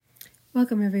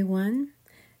Welcome, everyone.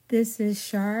 This is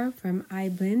Shar from I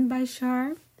Blend by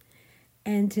Shar,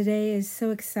 and today is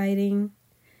so exciting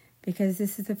because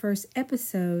this is the first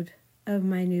episode of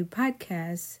my new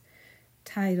podcast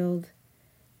titled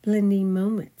Blending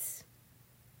Moments.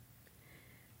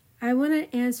 I want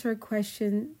to answer a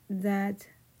question that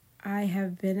I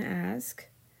have been asked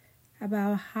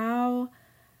about how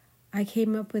I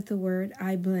came up with the word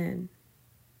I blend.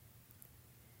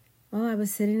 Well, I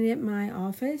was sitting at my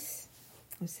office.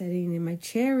 I was sitting in my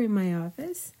chair in my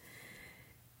office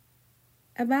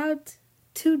about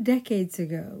 2 decades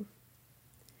ago.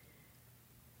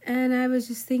 And I was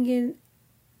just thinking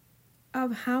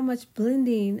of how much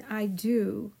blending I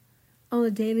do on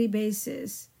a daily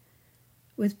basis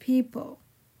with people.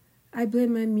 I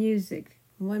blend my music.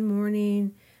 One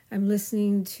morning I'm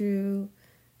listening to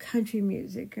country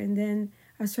music, and then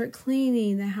I'll start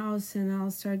cleaning the house and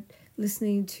I'll start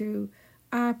listening to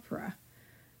opera.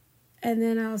 And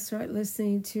then I'll start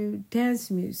listening to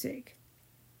dance music.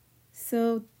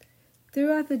 So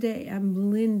throughout the day, I'm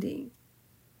blending.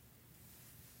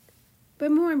 But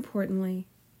more importantly,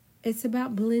 it's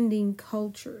about blending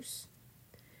cultures,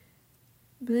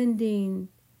 blending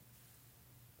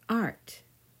art,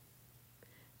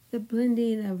 the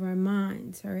blending of our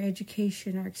minds, our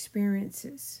education, our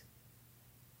experiences.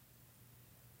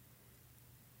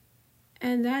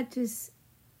 And that just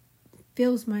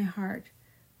fills my heart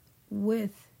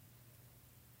with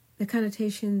the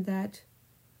connotation that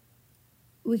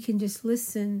we can just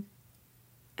listen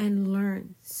and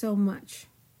learn so much.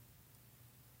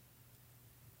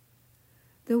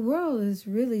 The world is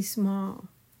really small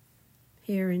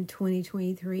here in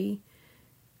 2023.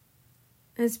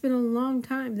 And it's been a long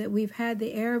time that we've had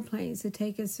the airplanes that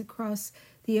take us across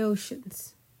the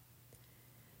oceans.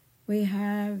 We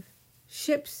have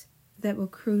ships that will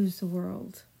cruise the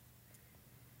world.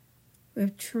 We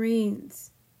have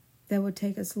trains that will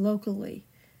take us locally.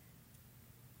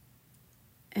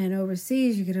 And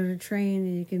overseas, you get on a train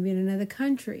and you can be in another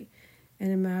country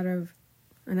in a matter of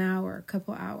an hour, a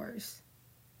couple hours.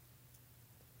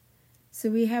 So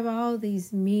we have all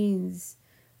these means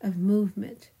of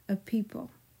movement of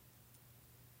people.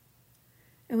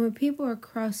 And when people are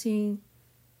crossing,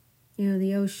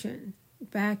 the ocean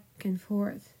back and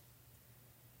forth,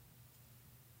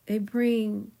 they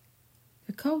bring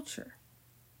the culture.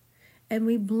 And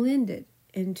we blend it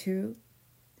into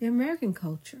the American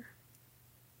culture.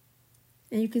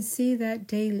 And you can see that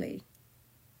daily.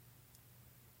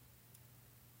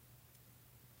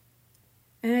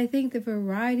 And I think the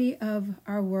variety of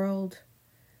our world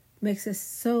makes us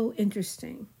so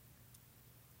interesting.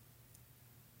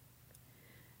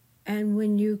 And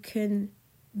when you can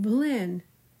blend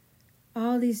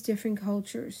all these different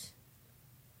cultures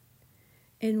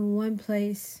in one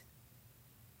place,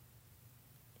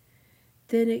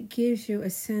 then it gives you a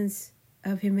sense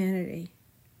of humanity.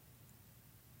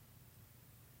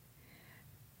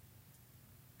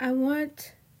 I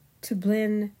want to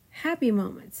blend happy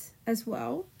moments as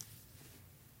well,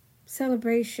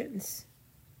 celebrations,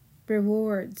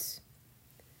 rewards,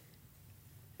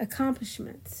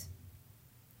 accomplishments.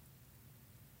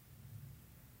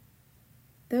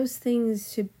 Those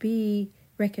things should be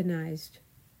recognized.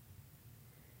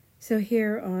 So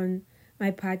here on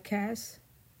my podcast,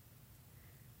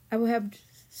 I will have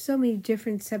so many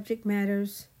different subject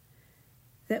matters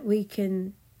that we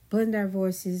can blend our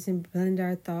voices and blend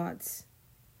our thoughts.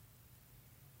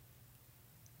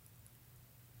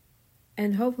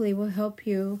 And hopefully will help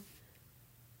you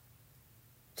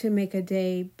to make a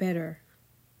day better.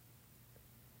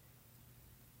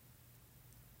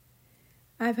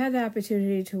 I've had the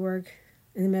opportunity to work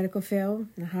in the medical field,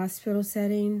 in a hospital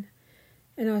setting,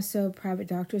 and also private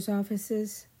doctor's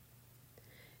offices.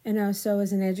 And also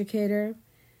as an educator,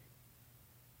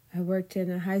 I worked in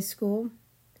a high school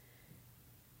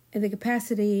in the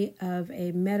capacity of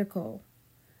a medical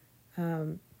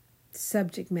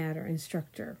subject matter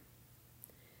instructor.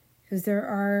 Because there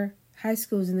are high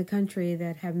schools in the country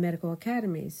that have medical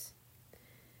academies.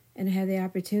 And I had the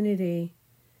opportunity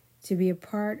to be a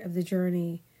part of the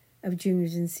journey of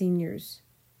juniors and seniors.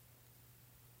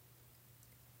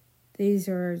 These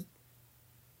are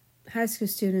high school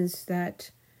students that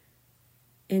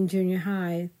in junior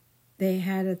high, they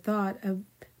had a thought of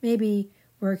maybe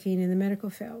working in the medical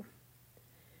field.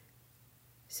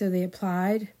 So they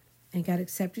applied and got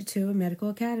accepted to a medical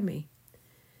academy.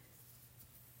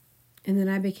 And then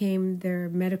I became their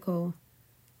medical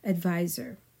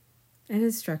advisor and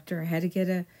instructor. I had to get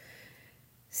a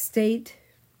state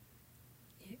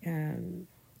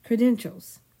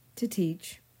credentials to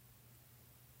teach.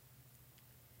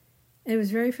 It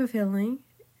was very fulfilling.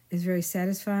 is very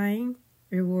satisfying,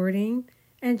 rewarding,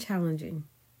 and challenging.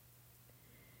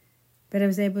 But I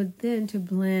was able then to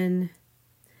blend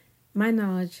my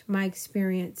knowledge, my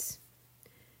experience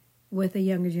with a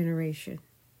younger generation.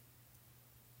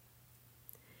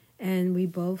 And we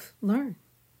both learn.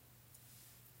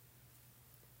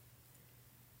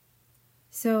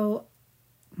 So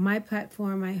my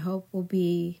platform, I hope, will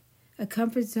be a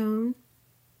comfort zone.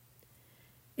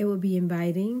 It will be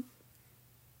inviting.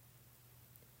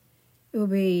 It will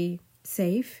be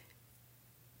safe.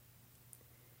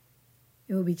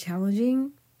 It will be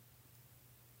challenging.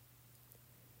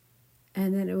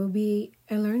 And then it will be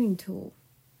a learning tool.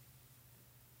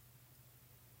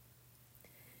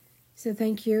 So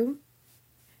thank you.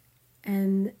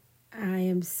 And I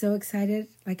am so excited,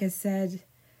 like I said,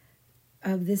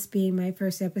 of this being my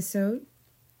first episode.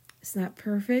 It's not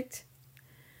perfect,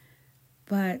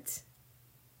 but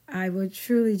I will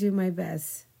truly do my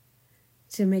best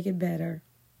to make it better.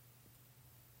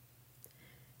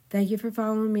 Thank you for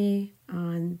following me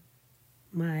on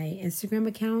my Instagram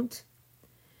account.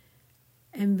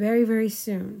 And very, very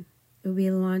soon, it will be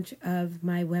a launch of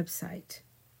my website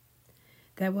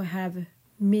that will have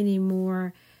many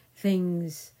more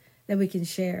things that we can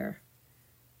share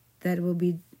that will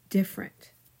be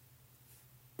different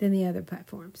than the other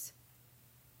platforms.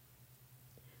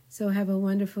 So have a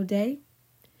wonderful day,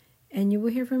 and you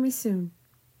will hear from me soon.